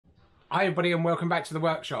Hi everybody and welcome back to the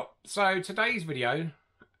workshop. So today's video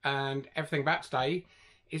and everything about today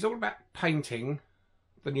is all about painting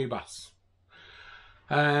the new bus.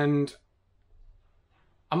 And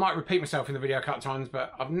I might repeat myself in the video a couple of times,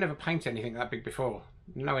 but I've never painted anything that big before,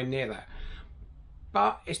 nowhere near that.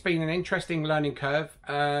 But it's been an interesting learning curve,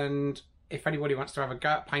 and if anybody wants to have a go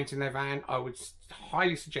at painting their van, I would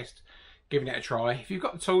highly suggest giving it a try. If you've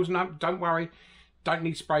got the tools, no, don't worry. Don't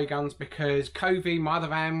need spray guns, because Covey, my other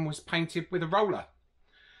van, was painted with a roller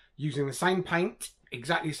using the same paint,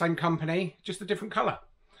 exactly the same company, just a different colour.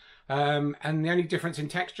 And the only difference in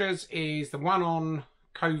textures is the one on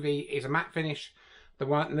Covey is a matte finish, the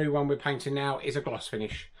new one we're painting now is a gloss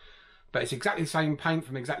finish, but it's exactly the same paint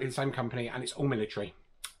from exactly the same company, and it's all military.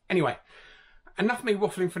 Anyway, enough of me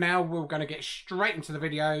waffling for now. We're going to get straight into the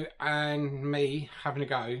video and me having a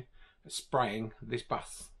go at spraying this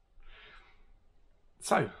bus.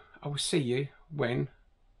 So, I will see you when,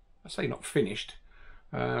 I say not finished,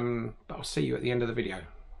 but I'll see you at the end of the video.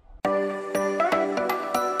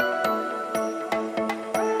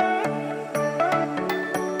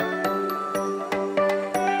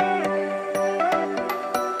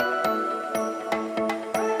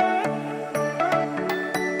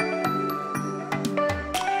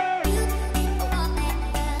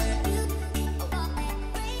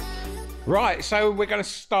 Right, so we're going to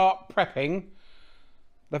start prepping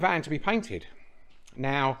the van to be painted.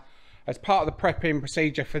 Now, as part of the prepping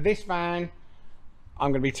procedure for this van,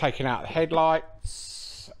 I'm going to be taking out the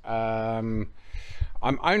headlights. I'm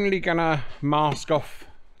only going to mask off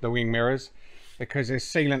the wing mirrors because there's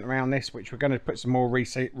sealant around this, which we're going to put some more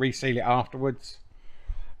reseal it afterwards.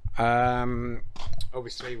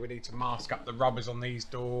 Obviously we need to mask up the rubbers on these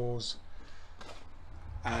doors,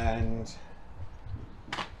 and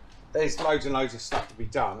there's loads and loads of stuff to be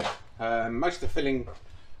done. Most of the filling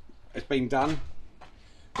has been done.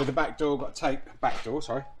 With the back door,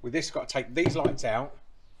 with this got to take these lights out.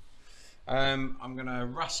 I'm going to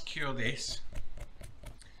rust cure this.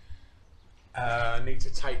 Need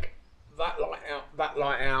to take that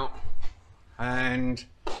light out, and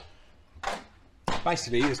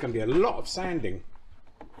basically there's going to be a lot of sanding.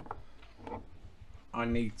 I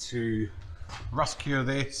need to rust cure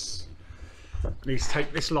this. I need to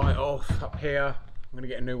take this light off up here. I'm going to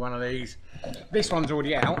get a new one of these. This one's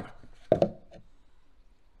already out.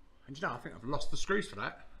 And you know, I think I've lost the screws for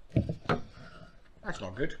that. That's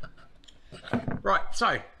not good. Right,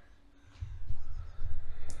 so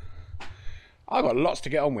I've got lots to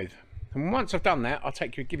get on with. And once I've done that, I'll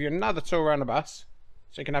give you another tour around the bus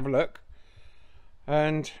so you can have a look.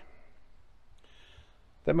 And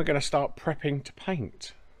then we're going to start prepping to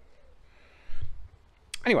paint.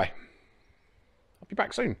 Anyway, I'll be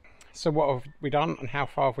back soon. So what have we done and how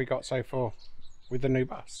far have we got so far with the new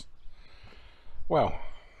bus? Well,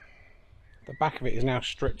 the back of it is now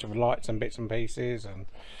stripped of lights and bits and pieces, and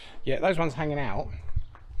yeah, those ones hanging out.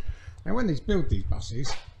 Now when they build these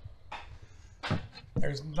buses,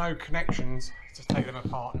 there's no connections to take them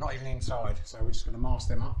apart, not even inside, so we're just going to mask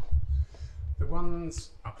them up. The ones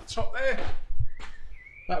up the top there,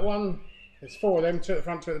 that one, there's four of them, two at the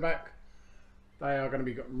front, two at the back. They are going to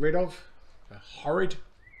be got rid of. They're horrid,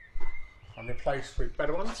 and replaced with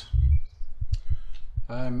better ones.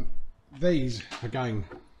 These are going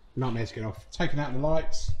nightmare to get off. Taken out the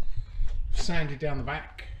lights, sanded down the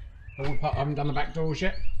back. I haven't done the back doors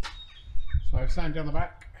yet, so I've sanded down the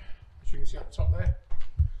back, as you can see up the top there.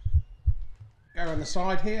 Go on the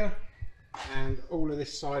side here, and all of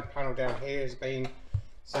this side panel down here has been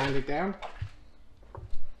sanded down.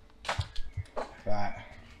 That.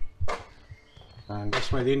 And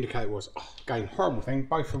that's where the indicator was. Oh, again, horrible thing.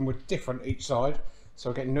 Both of them were different each side, so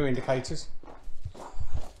we're getting new indicators.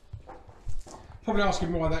 Probably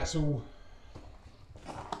asking why that's all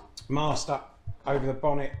masked up over the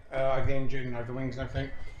bonnet, over the engine, over the wings and everything.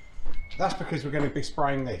 That's because we're going to be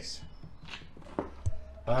spraying this.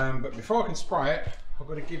 But before I can spray it, I've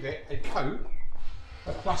got to give it a coat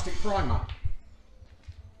of plastic primer.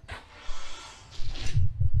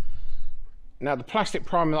 Now the plastic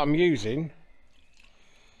primer that I'm using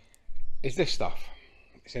is this stuff.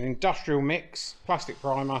 It's an industrial mix plastic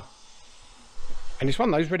primer, and it's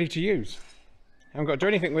one of those ready to use. I haven't got to do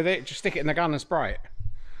anything with it, just stick it in the gun and spray it.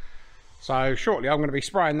 So shortly I'm going to be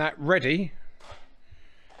spraying that ready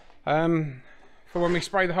for when we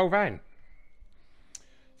spray the whole van.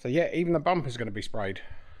 So yeah, even the bumper's going to be sprayed.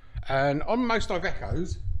 And on most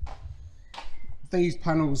Ivecos, these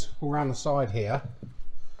panels all around the side here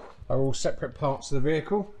are all separate parts of the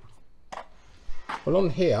vehicle. Well, on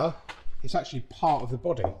here it's actually part of the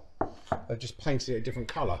body. They've just painted it a different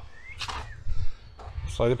colour.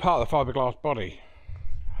 So they're part of the fiberglass body.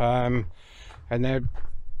 and they're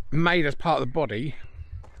made as part of the body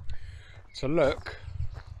to look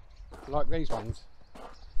like these ones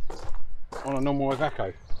on a normal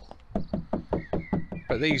Iveco,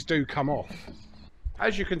 but these do come off.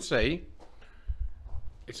 As you can see,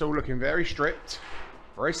 it's all looking very stripped,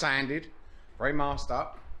 very sanded, very masked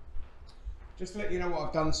up. Just to let you know what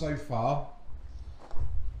I've done so far,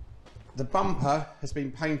 the bumper has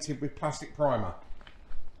been painted with plastic primer,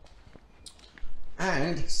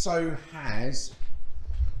 and so has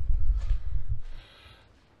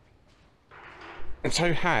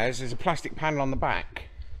there's a plastic panel on the back.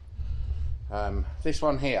 This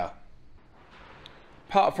one here.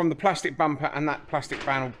 Apart from the plastic bumper and that plastic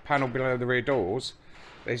panel below the rear doors,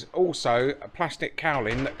 there's also a plastic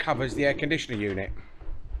cowling that covers the air conditioner unit.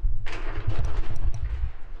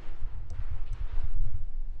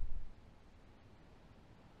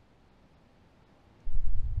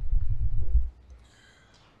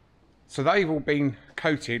 So they've all been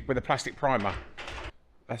coated with a plastic primer.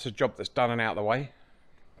 That's a job that's done and out of the way.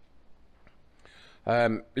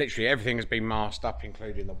 Literally everything has been masked up,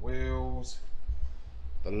 including the wheels.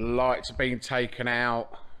 The lights have been taken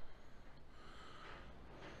out.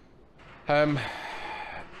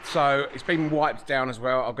 So it's been wiped down as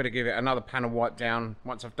well. I've got to give it another panel wipe down.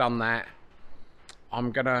 Once I've done that,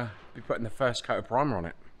 I'm gonna be putting the first coat of primer on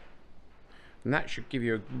it. And that should give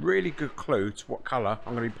you a really good clue to what colour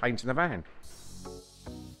I'm going to be painting the van.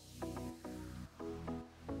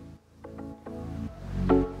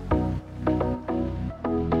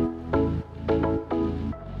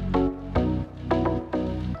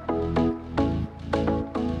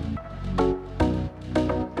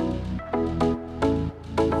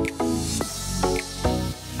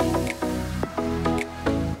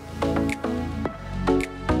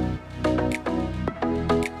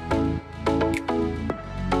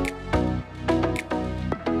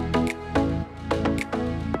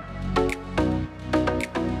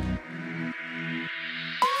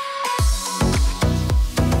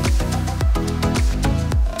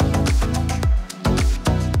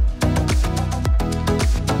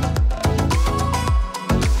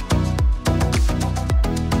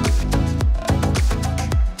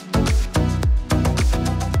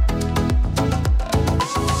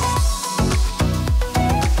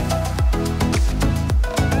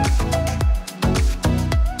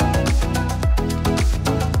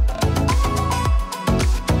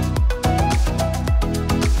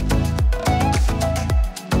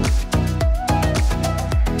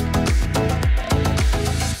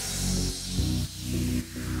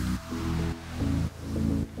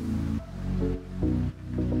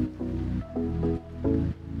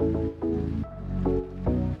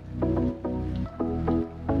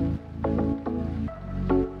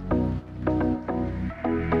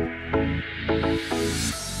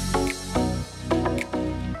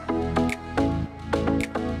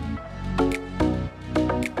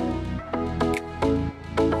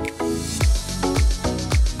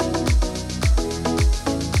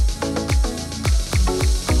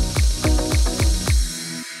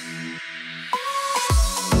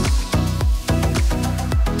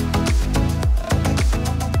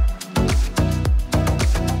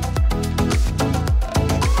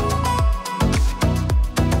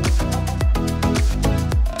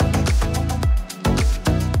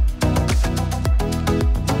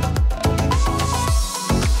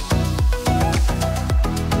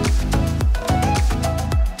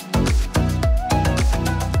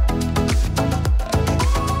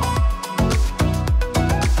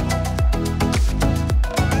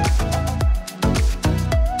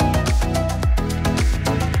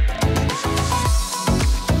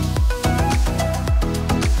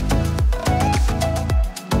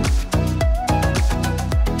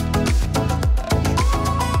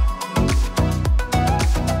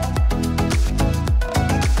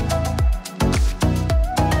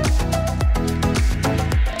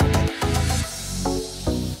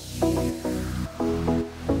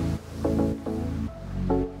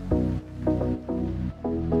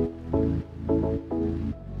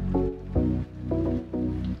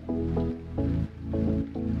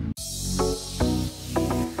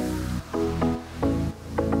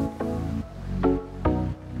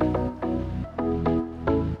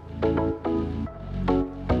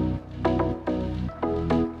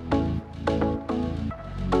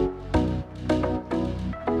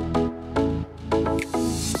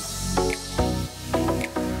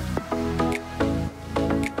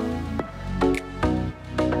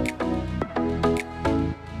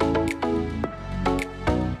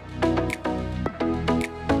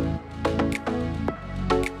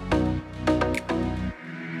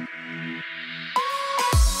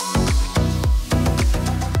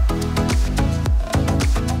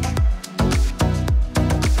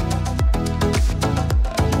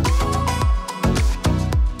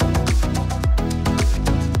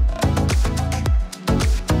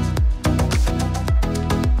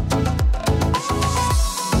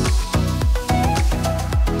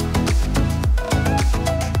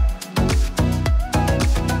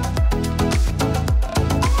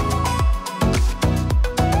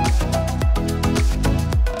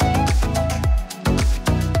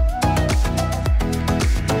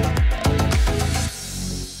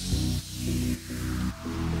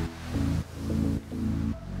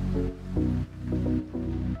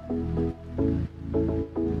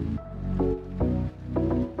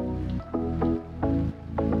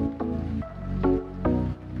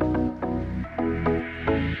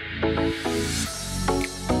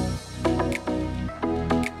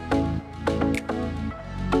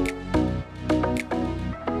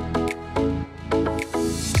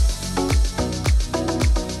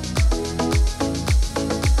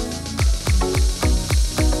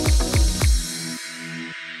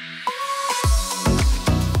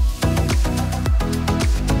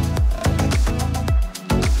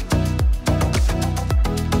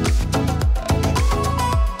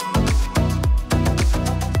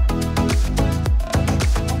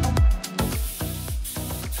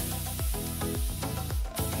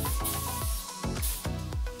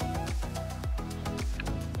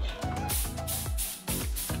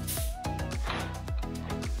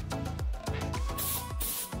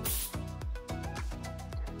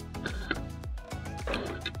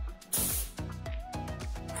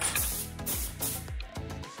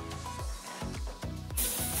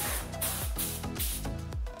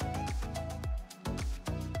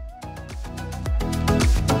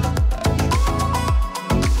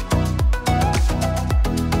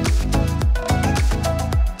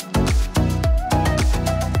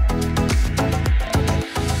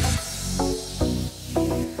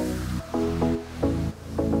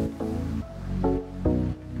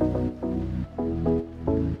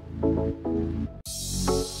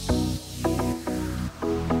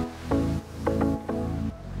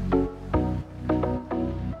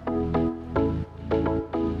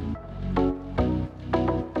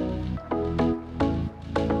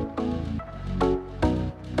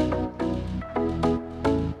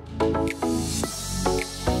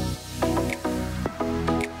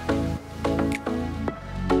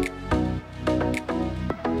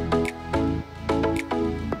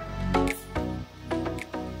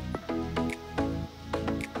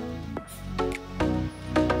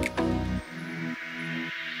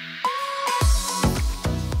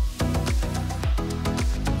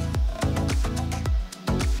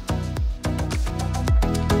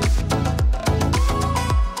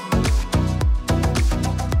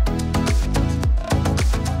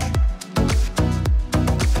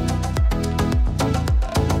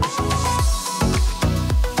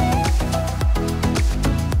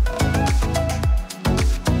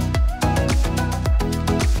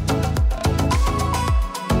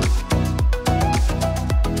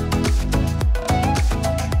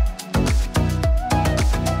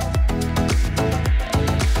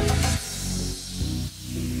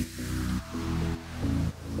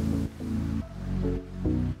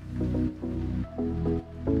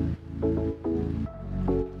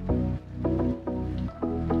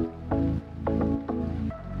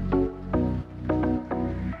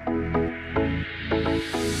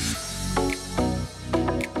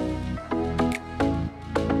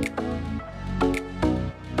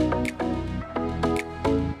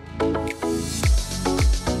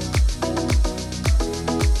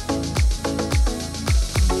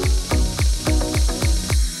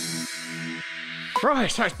 Right,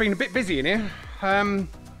 so it's been a bit busy in here.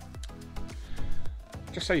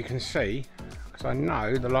 Just so you can see, because I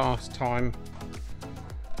know the last time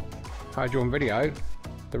I had you on video,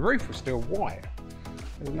 the roof was still white.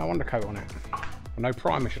 There's no undercoat on it. Or no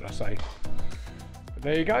primer, should I say. But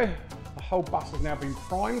there you go. The whole bus has now been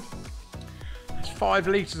primed. There's 5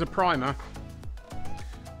 litres of primer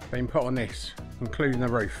being put on this, including the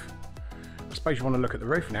roof. I suppose you want to look at the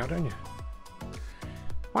roof now, don't you?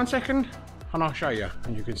 1 second, and I'll show you.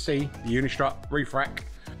 And you can see the Unistrut roof rack.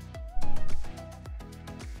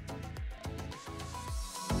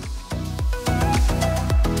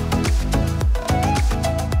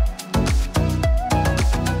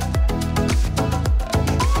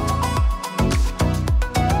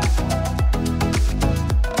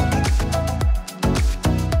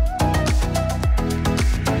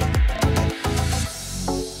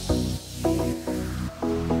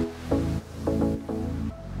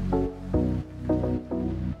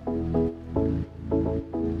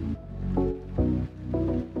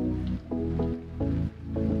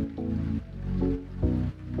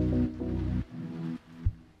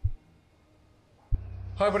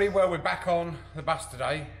 Hi everybody, well we're back on the bus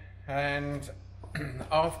today, and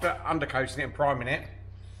after undercoating it and priming it,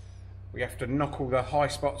 we have to knock all the high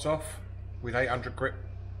spots off with 800 grit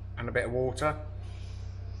and a bit of water.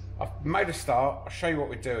 I've made a start, I'll show you what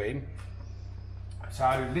we're doing.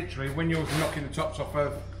 So literally when you're knocking the tops off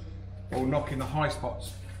of, or knocking the high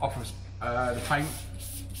spots off of the paint,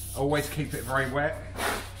 always keep it very wet.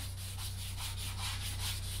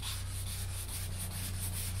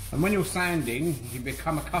 And when you're sanding, you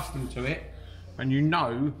become accustomed to it and you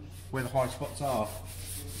know where the high spots are.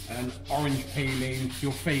 And orange peeling,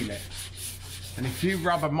 you'll feel it. And if you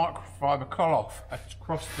rub a microfiber cloth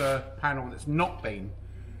across the panel that's not been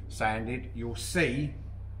sanded, you'll see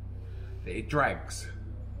that it drags.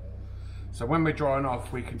 So when we're drying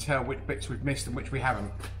off, we can tell which bits we've missed and which we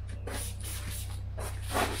haven't.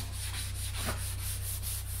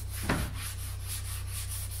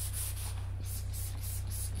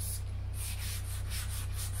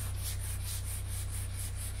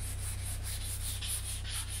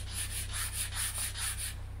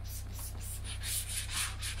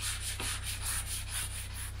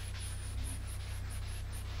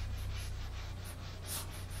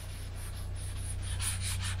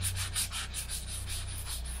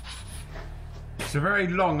 It's a very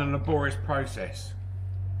long and laborious process,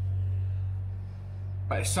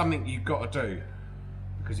 but it's something you've got to do,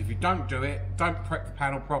 because if you don't do it, don't prep the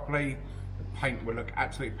panel properly, the paint will look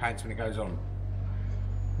absolutely pants when it goes on.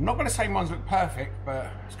 I'm not going to say mine's look perfect,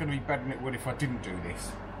 but it's going to be better than it would if I didn't do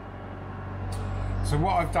this. So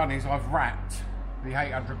what I've done is I've wrapped the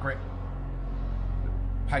 800 grit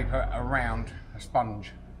paper around a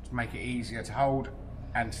sponge to make it easier to hold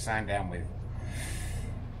and to sand down with.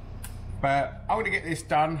 But I'm going to get this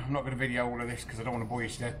done. I'm not going to video all of this because I don't want to bore you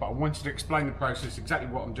to death, but I wanted to explain the process, exactly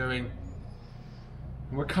what I'm doing.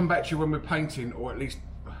 And we'll come back to you when we're painting, or at least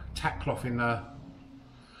tack clothing the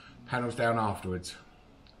panels down afterwards.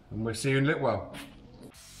 And we'll see you in a little while.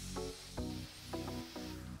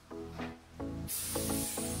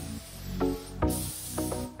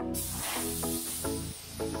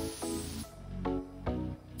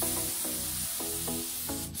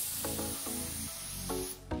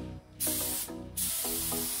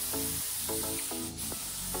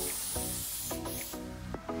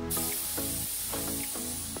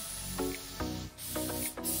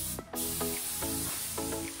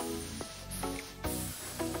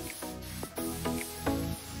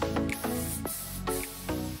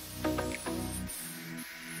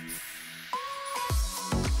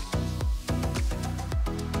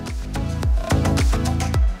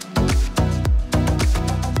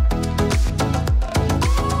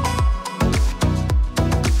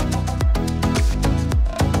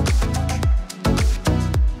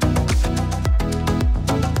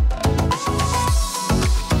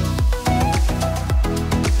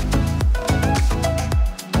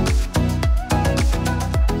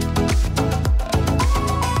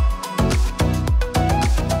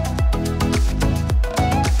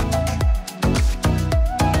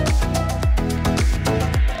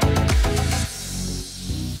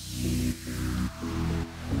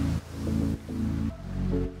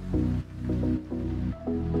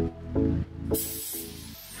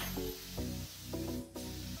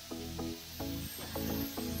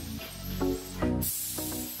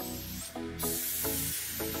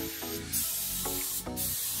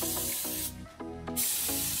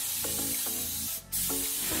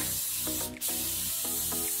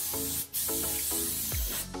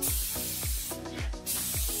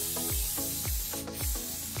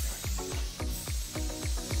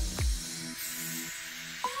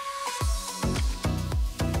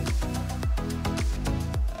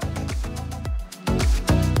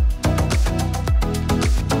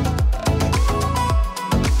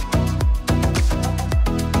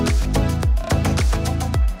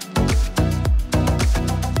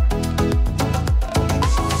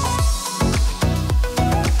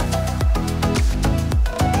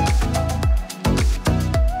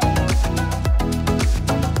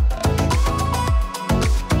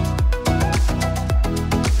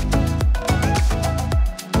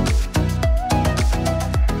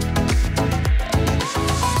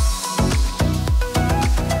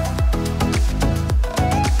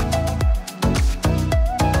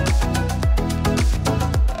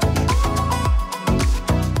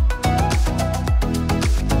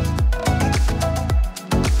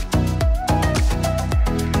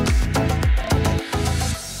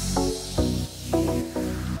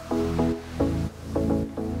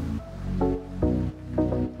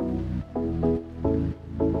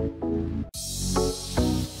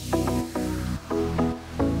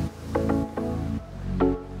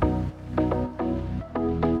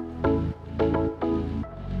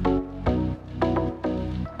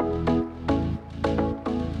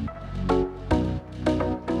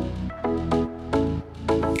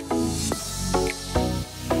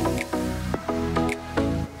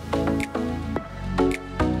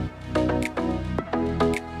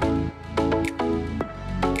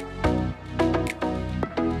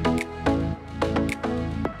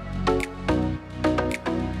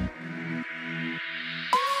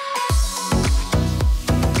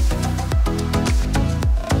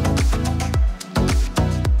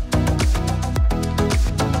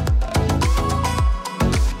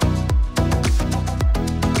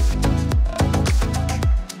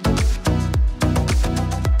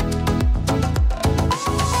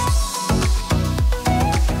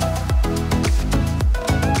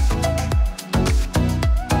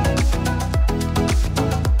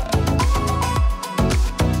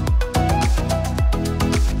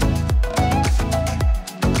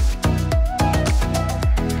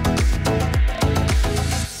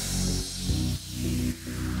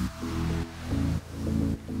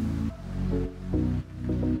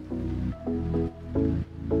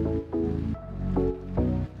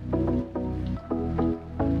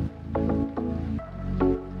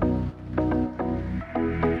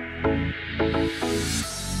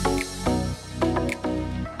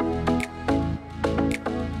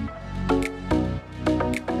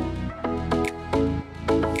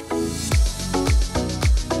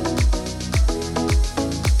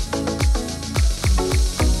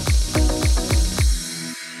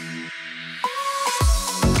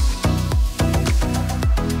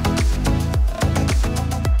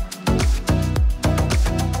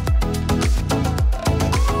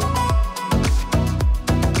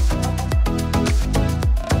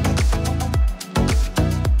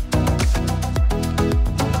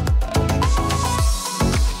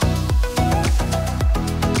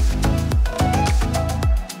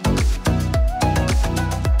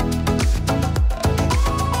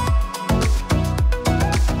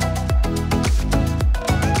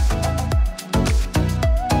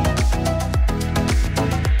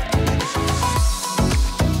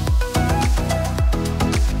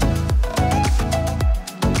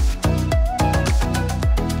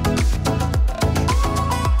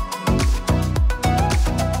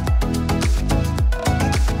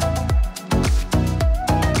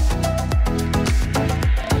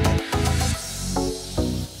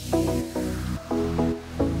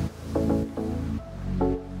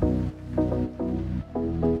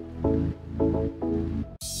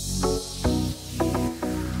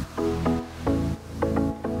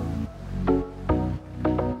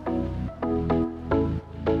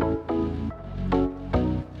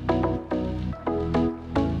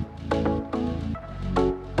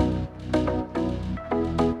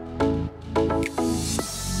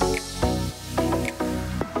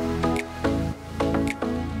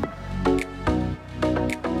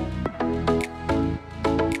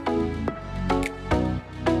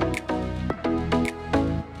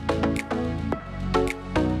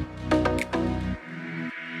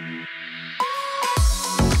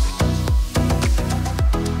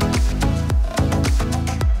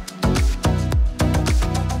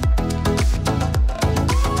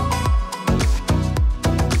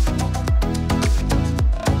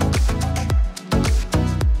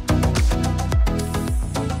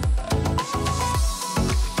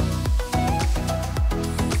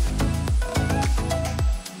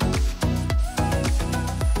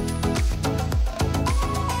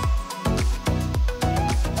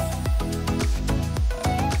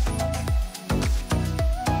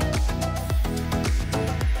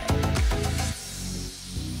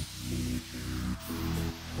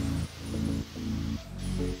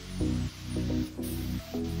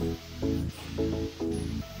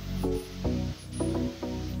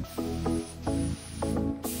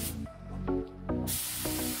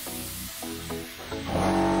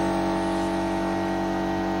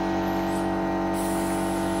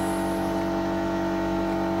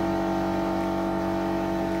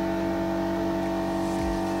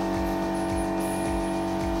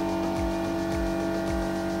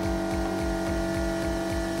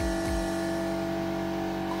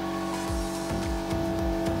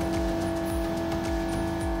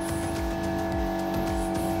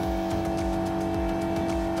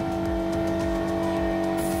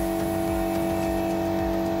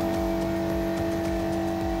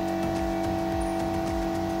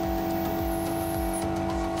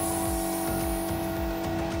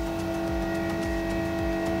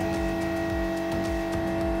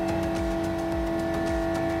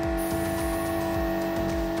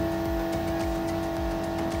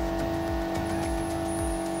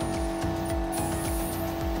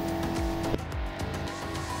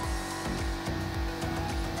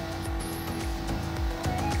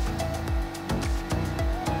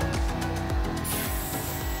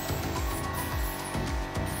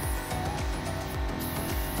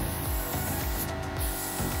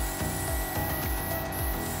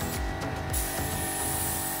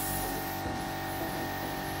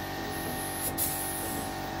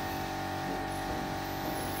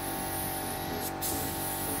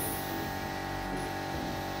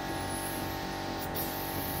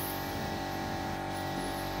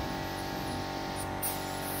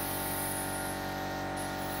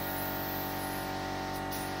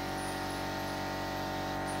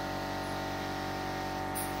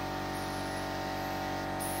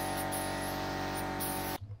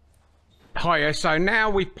 Hiya, so now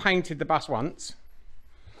we've painted the bus once.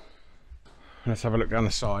 Let's have a look down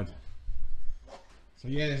the side. So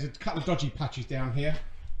yeah, there's a couple of dodgy patches down here,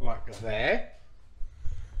 like there.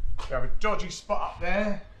 We have a dodgy spot up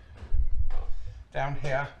there, down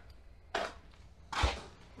here.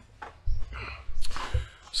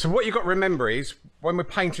 So what you've got to remember is, when we're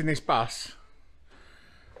painting this bus,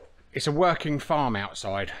 it's a working farm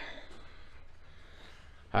outside.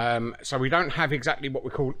 So we don't have exactly what we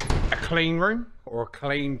call a clean room or a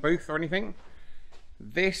clean booth or anything.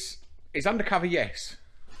 This is undercover, yes,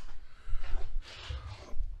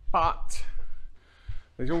 but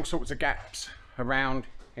there's all sorts of gaps around,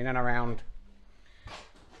 in and around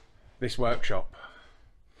this workshop.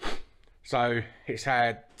 So it's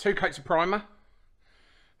had 2 coats of primer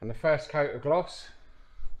and the first coat of gloss,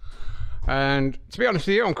 and to be honest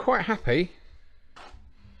with you, I'm quite happy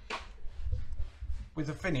with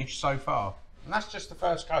the finish so far, and that's just the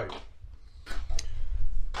first coat.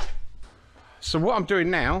 So what I'm doing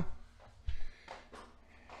now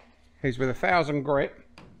is, with 1000 grit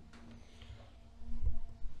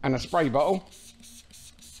and a spray bottle,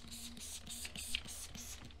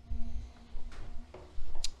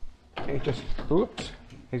 it just, oops,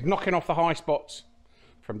 is knocking off the high spots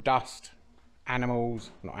from dust,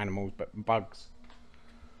 animals, not animals, but bugs,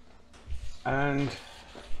 and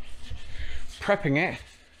prepping it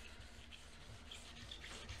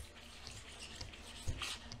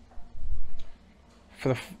for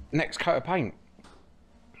the next coat of paint.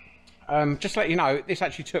 Just to let you know, this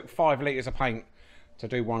actually took 5 litres of paint to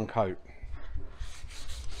do 1 coat.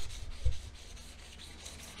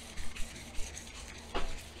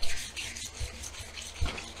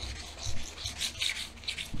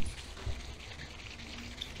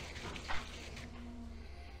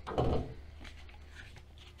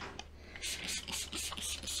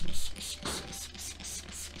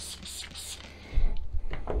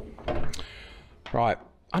 Right,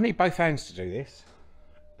 I need both hands to do this.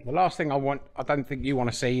 The last thing I don't think you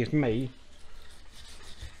want to see, is me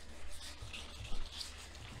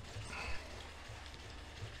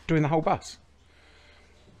doing the whole bus.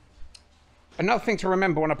 Another thing to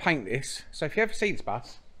remember when I paint this, so if you ever see this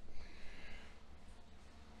bus,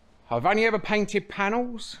 I've only ever painted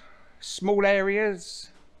panels, small areas,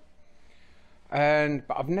 but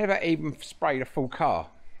I've never even sprayed a full car.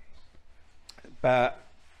 But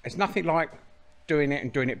it's nothing like doing it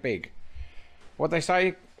and doing it big. What they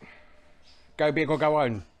say, go big or go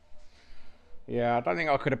home. Yeah, I don't think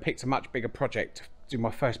I could have picked a much bigger project to do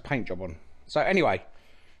my first paint job on. So anyway,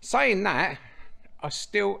 saying that, I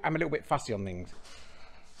still am a little bit fussy on things.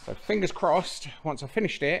 So fingers crossed, once I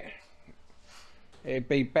finished it, it'd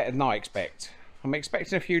be better than I expect. I'm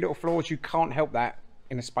expecting a few little flaws. You can't help that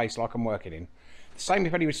in a space like I'm working in. The same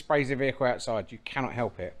if anyone sprays their vehicle outside, you cannot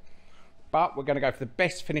help it. But we're going to go for the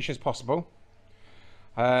best finish as possible.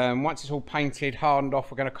 Once it's all painted, hardened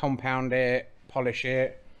off, we're going to compound it, polish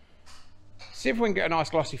it, see if we can get a nice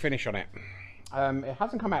glossy finish on it. It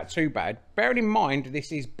hasn't come out too bad. Bearing in mind,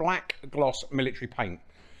 this is black gloss military paint,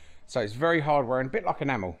 so it's very hard wearing, a bit like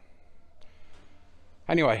enamel.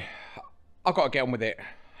 Anyway, I've got to get on with it,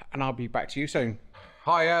 and I'll be back to you soon.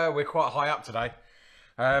 Hi, we're quite high up today.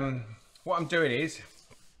 What I'm doing is,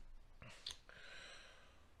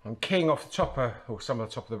 I'm keying off the top of, or some of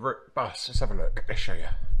the top of the bus. Let's have a look, let's show you.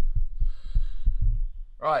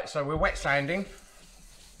 Right, so we're wet sanding.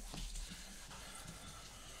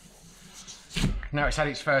 Now it's had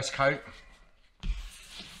its first coat.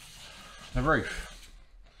 The roof.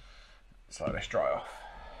 So let's dry off.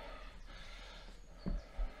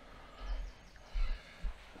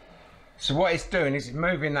 So what it's doing is it's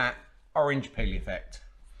moving that orange peel effect.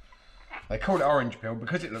 They call it orange peel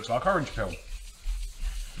because it looks like orange peel.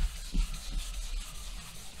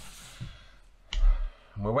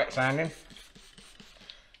 And we're wet sanding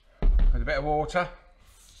with a bit of water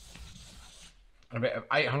and a bit of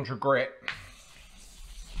 800 grit,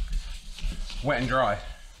 wet and dry.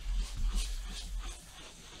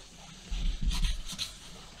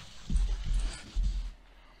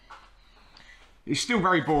 It's still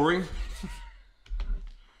very boring.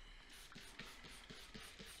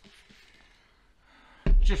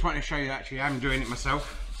 Just wanted to show you that actually I'm doing it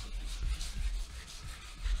myself.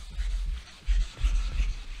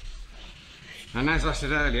 And as I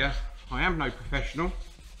said earlier, I am no professional.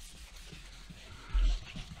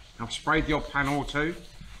 I've sprayed the odd panel or two,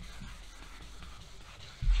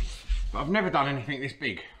 but I've never done anything this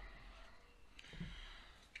big.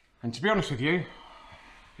 And to be honest with you,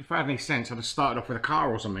 if I had any sense, I'd have started off with a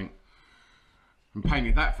car or something and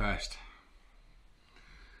painted that first.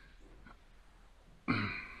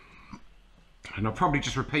 And I'll probably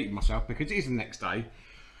just repeat myself because it is the next day.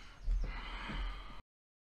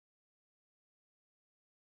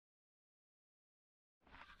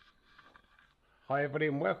 Hi everybody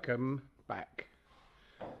and welcome back.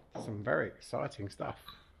 Some very exciting stuff.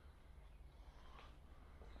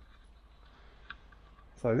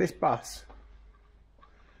 So this bus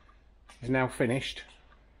is now finished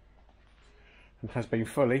and has been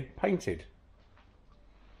fully painted.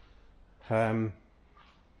 It's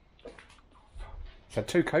had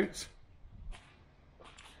 2 coats.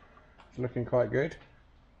 It's looking quite good.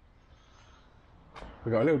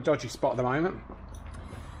 We've got a little dodgy spot at the moment,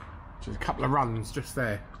 which is a couple of runs just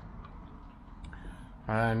there.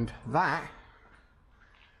 And that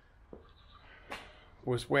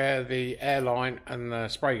was where the airline and the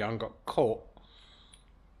spray gun got caught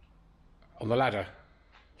on the ladder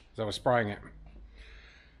as I was spraying it.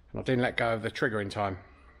 And I didn't let go of the trigger in time.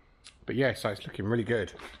 But yeah, so it's looking really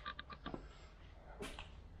good.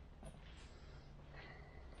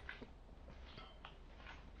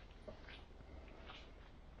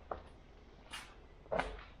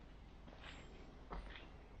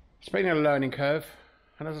 It's been a learning curve,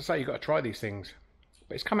 and as I say, you've got to try these things.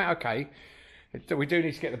 But it's come out okay. We do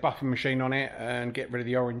need to get the buffing machine on it and get rid of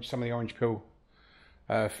the orange, some of the orange peel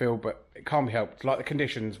feel, but it can't be helped. Like the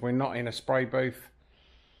conditions, we're not in a spray booth.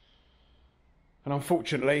 And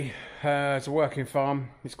unfortunately, as a working farm,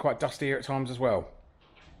 it's quite dusty here at times as well.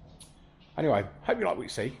 Anyway, hope you like what you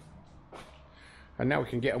see. And now we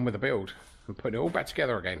can get on with the build and put it all back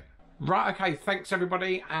together again. Right, okay, thanks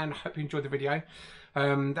everybody, and hope you enjoyed the video.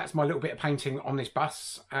 That's my little bit of painting on this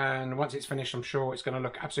bus, and once it's finished, I'm sure it's going to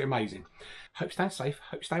look absolutely amazing. Hope you're staying safe,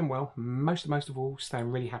 hope you're staying well, most of all, staying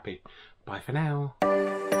really happy. Bye for now.